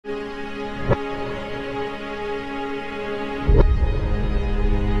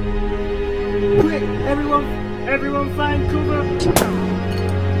Everyone find cover!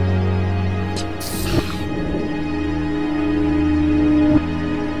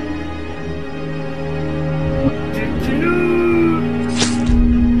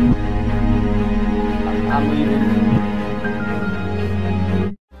 I'm leaving.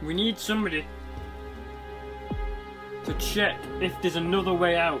 We need somebody to check if there's another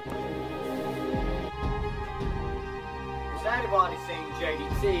way out. Has anybody seen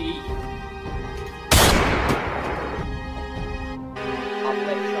J.D.T? I'll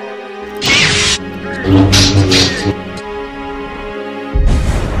play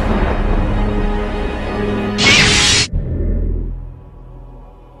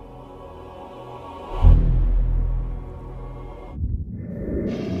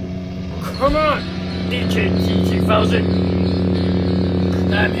Come on, J.D.T 2000.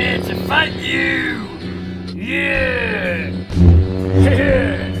 I'm here to fight you. Yeah.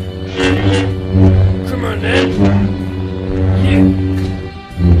 Come on then. Yeah.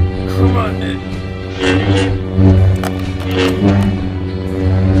 Come on then.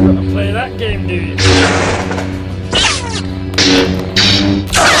 You wanna play that game, do you?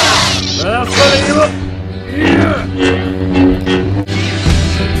 I'll follow you up. Yeah.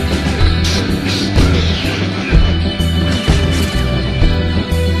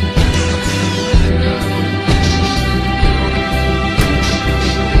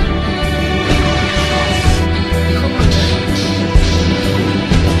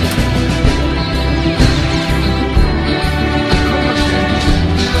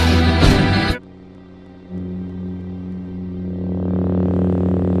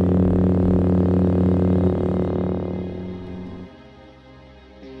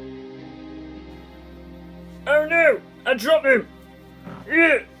 Oh no! I dropped him!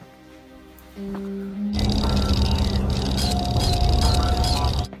 Yeah.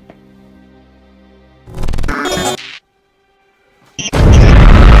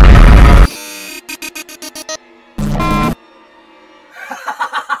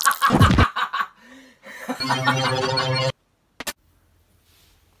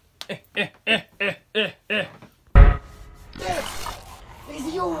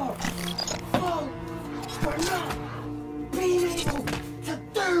 It's your fault for not being able to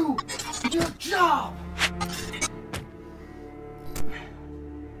do your job.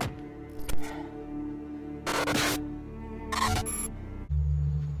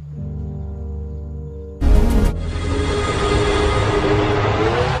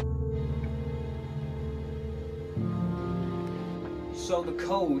 So the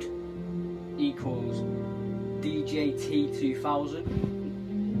code equals J.D.T 2000.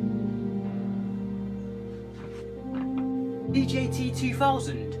 J.D.T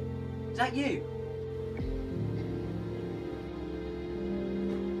 2000? Is that you?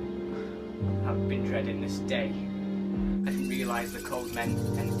 I've been dreading this day. I didn't realise the code meant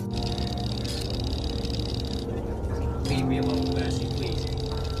anything. Leave me alone, Mercy, please.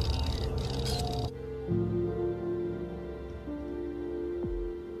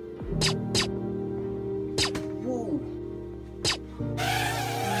 Whoa!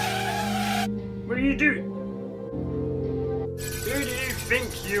 What are you doing? Who do you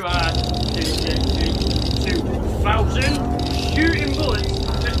think you are, J.D.T 2000? Shooting bullets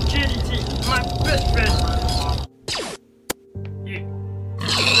at J.D.T, my best friend. Yeah.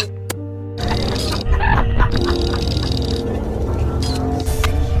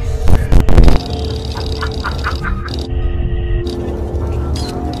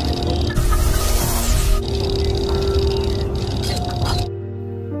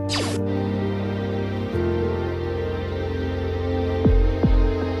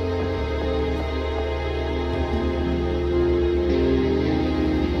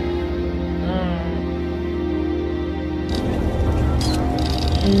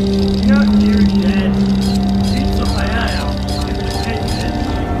 Not you again. It's on my eye out. Give it a pick, then.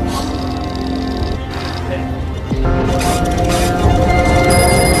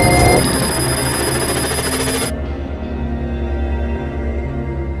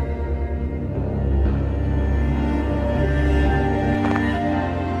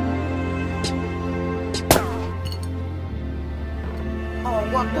 Oh,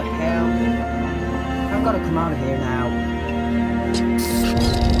 what the hell? I've got to come out of here now.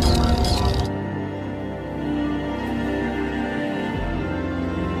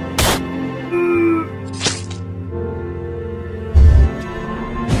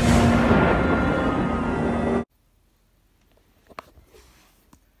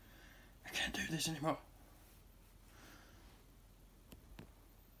 I can't do this anymore.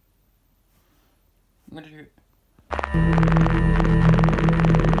 I'm gonna do it.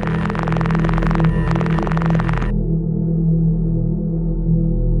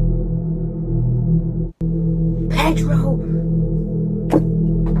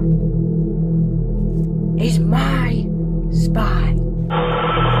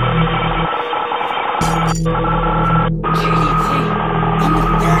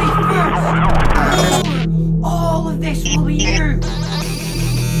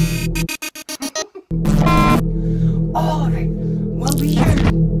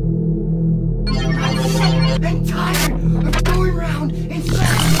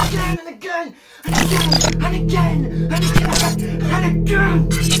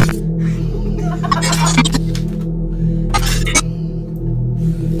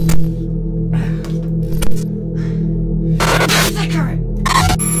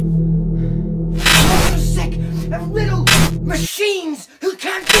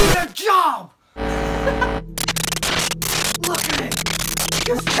 doing a job! Look at it!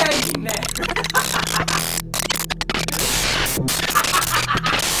 Just hanging there!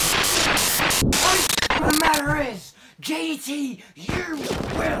 The matter is, J.D.T, you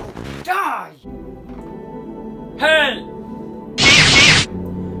will die! Hey!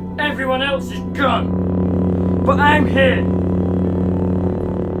 Everyone else is gone, but I'm here.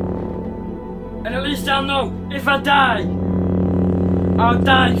 And at least I'll know if I die, I'll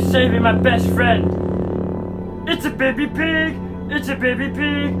die saving my best friend. It's a baby pig, it's a baby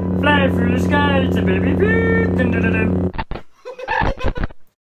pig, flying through the sky, it's a baby pig. Dun, dun, dun, dun.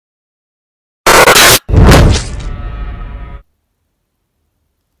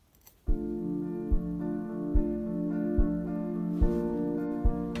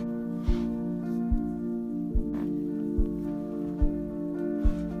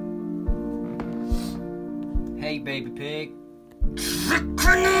 Hey, baby pig.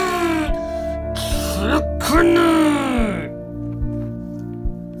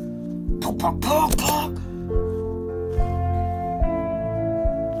 Pok, pok, pok, pok.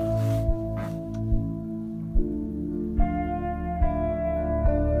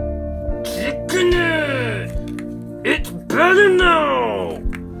 Kicking it! It's better now!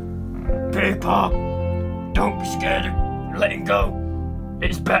 Paper, don't be scared of letting go.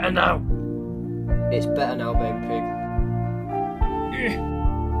 It's better now. It's better now, baby pig.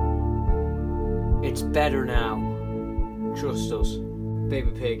 It's better now. Trust us,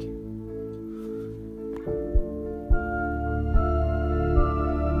 baby pig.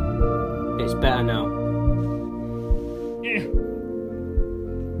 It's better now.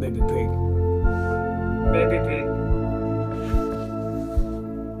 Baby pig. Baby pig.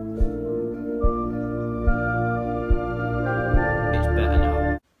 It's better now.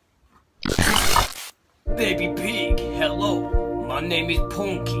 Baby pig, hello. My name is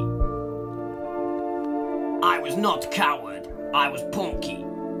Punky. I was not coward. I was Punky.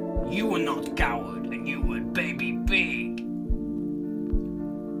 You were not coward, and you were baby pig.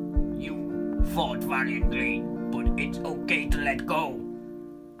 You fought valiantly, but it's okay to let go.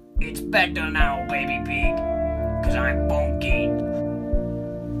 It's better now, baby pig, 'cause I'm Punky.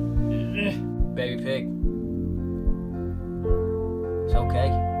 Baby pig. It's okay.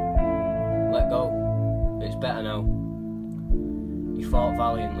 Let go. It's better now. You fought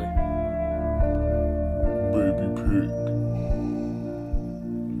valiantly. Baby pig.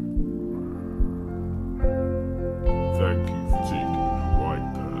 Thank you for taking the right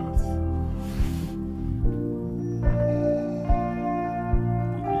path.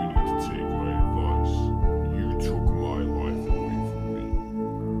 But you need to take my advice. You took my life away from me.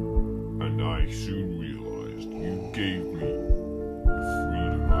 And I soon realized you gave me the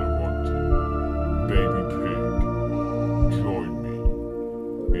freedom I wanted. Baby pig, join me.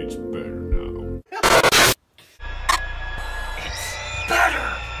 It's better now. Better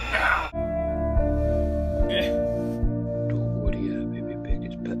now! Don't worry, baby pig,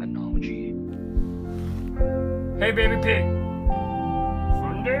 it's better now, G. Hey, baby pig.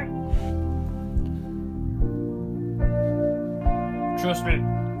 Thunder? Trust me,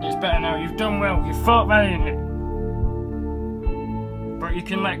 it's better now. You've done well. You fought valiantly. But you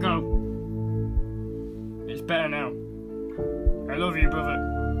can let go. It's better now. I love you, brother.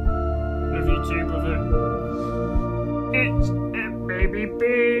 Love you too, brother. It's a baby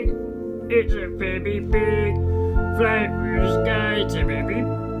pig. It's a baby pig. Flying through the sky. It's a baby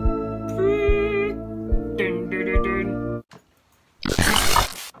pig. Dun, dun, dun, dun.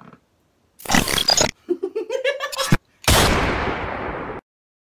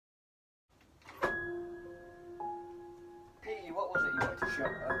 Petey, what was it you wanted to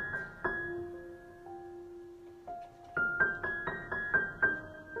shout out?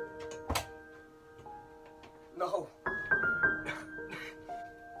 No.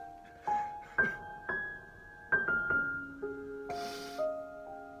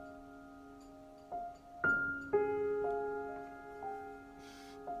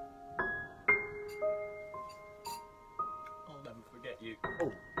 I'll never forget you.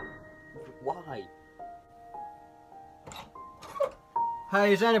 Oh, why?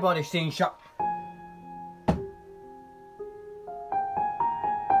 Hey, has anybody seen Shop?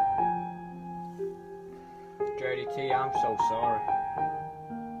 J.D.T, I'm so sorry.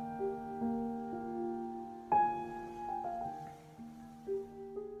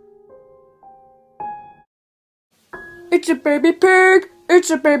 It's a baby pig, it's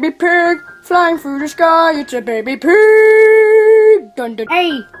a baby pig, flying through the sky, it's a baby pig! Dun, dun.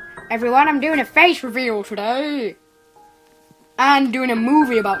 Hey, everyone, I'm doing a face reveal today. And doing a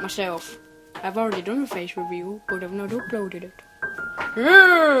movie about myself. I've already done a face reveal, but I've not uploaded it.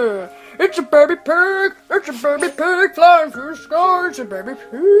 Yeah, it's a baby pig. It's a baby pig flying through the sky. It's a baby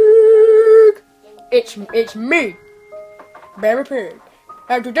pig. It's me, baby pig.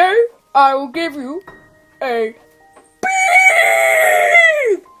 And today I will give you a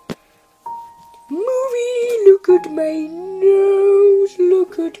big movie. Look at my nose.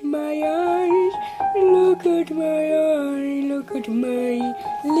 Look at my eyes. Look at my eye. Look at my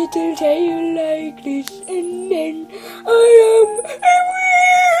little tail like this, and then I am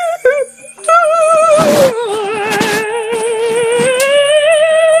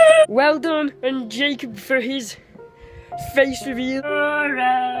a well done, and Jacob for his face reveal. You're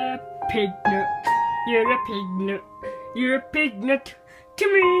a pig nut. You're a pig nut. You're a pig nut to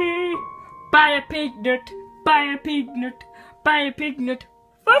me. Buy a pig nut. Buy a pig nut. Buy a pig nut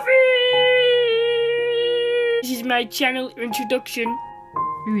for free. This is my channel introduction.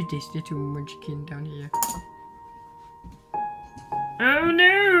 Who is this little munchkin down here? Oh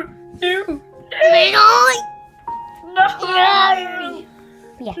no! No! No!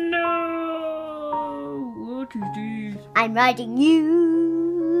 Yeah. No! What is this? I'm riding you.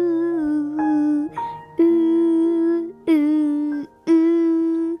 Ooh, ooh,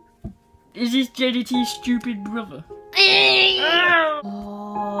 ooh. Is this J.D.T's stupid brother?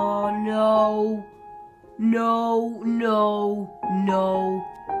 Oh no. No, no, no.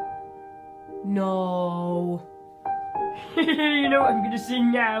 No. You know what I'm gonna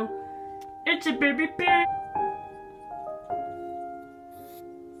sing now? It's a baby pig.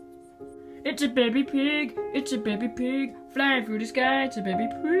 It's a baby pig. It's a baby pig flying through the sky. It's a baby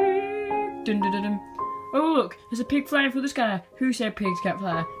pig. Dun dun dun dun. Oh look, there's a pig flying through the sky. Who said pigs can't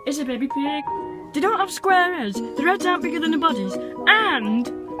fly? It's a baby pig. They don't have square heads. The heads aren't bigger than the bodies, and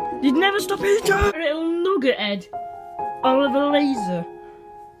you'd never stop eating a little nugget head. Oliver Laser.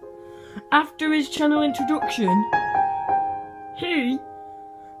 After his channel introduction, he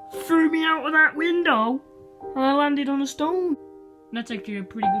threw me out of that window and I landed on a stone. That's actually a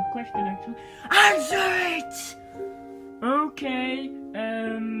pretty good question, actually. Answer it! Okay,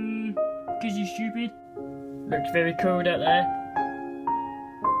 cause you're stupid. Looks very cold out there.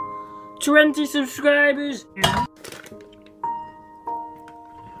 20 subscribers.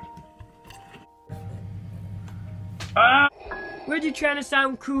 What are you trying to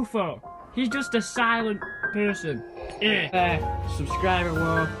sound cool for? He's just a silent person. Subscriber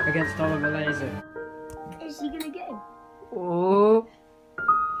war against Oliver Laser. Is he gonna get him? Oh.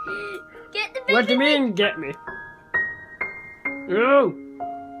 Get the baby. What do you mean, get me? No.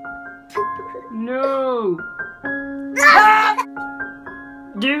 No.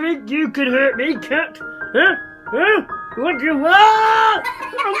 Do you think you could hurt me, cat? Huh? Huh? What do you want?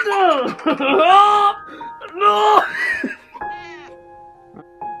 No. No.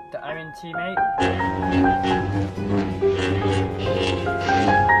 The Iron teammate.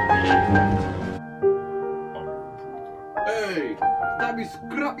 Hey, that be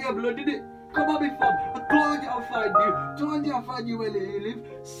scrap your blood, did it? Come on, me fam. I told you I'll find you. Told you I'll find you where you live.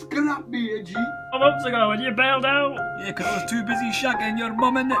 Scrap me, G. Months ago when you bailed out. Yeah, 'cause I was too busy shagging your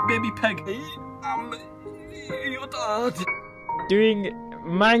mum and that baby pig. Your dad. Doing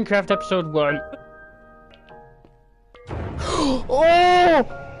Minecraft episode 1. Oh!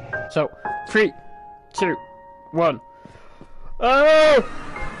 So, 3, 2, 1. Oh!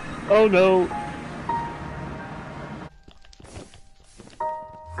 Oh no.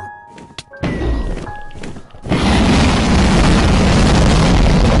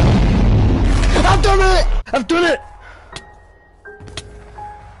 I've done it! I've done it!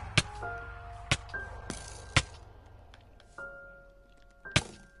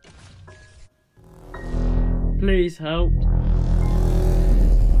 Please help.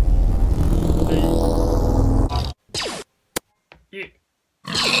 Yeah.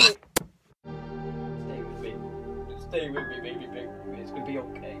 Stay with me, baby pig. It's gonna be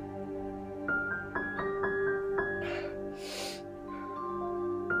okay.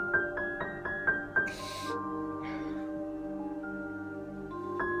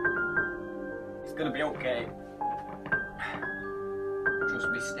 It's gonna be okay. Trust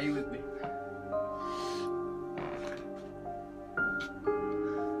me, stay with me.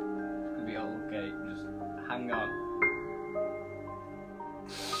 It's gonna be all okay. Just hang on.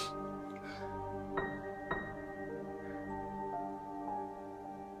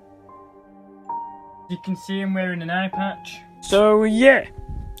 You can see him wearing an eye patch. So yeah,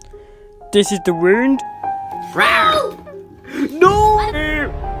 this is the wound. No!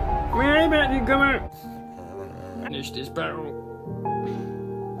 We're about to come out. Finish this battle.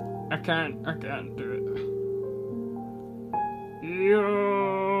 I can't do it.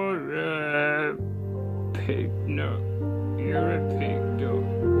 You're a pig nut. You're a pig nut.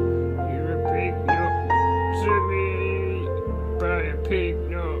 You're a pig nut to me. Buy a pig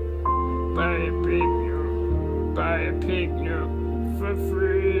nut. Buy a pig nut. Buy a pig nut for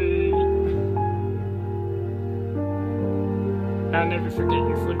free. I'll never forget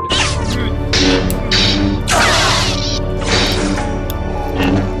you for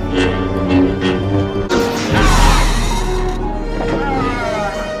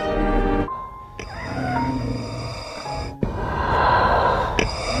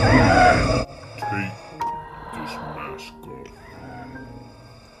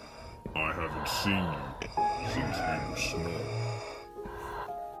I haven't seen you since we were small.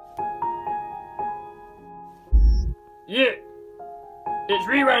 Yeah, it's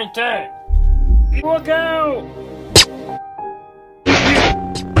rewind time. Walk out.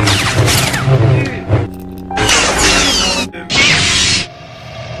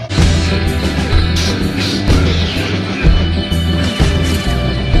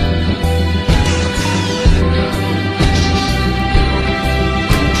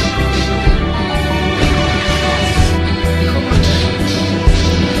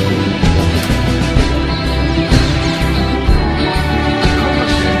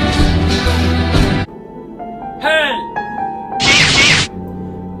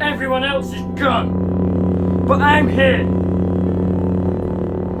 Everyone else is gone, but I'm here.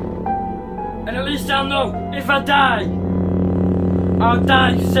 And at least I'll know if I die, I'll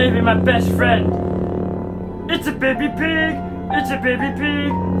die saving my best friend. It's a baby pig, it's a baby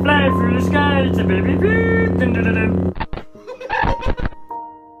pig, flying through the sky, it's a baby pig. Dun, dun, dun, dun.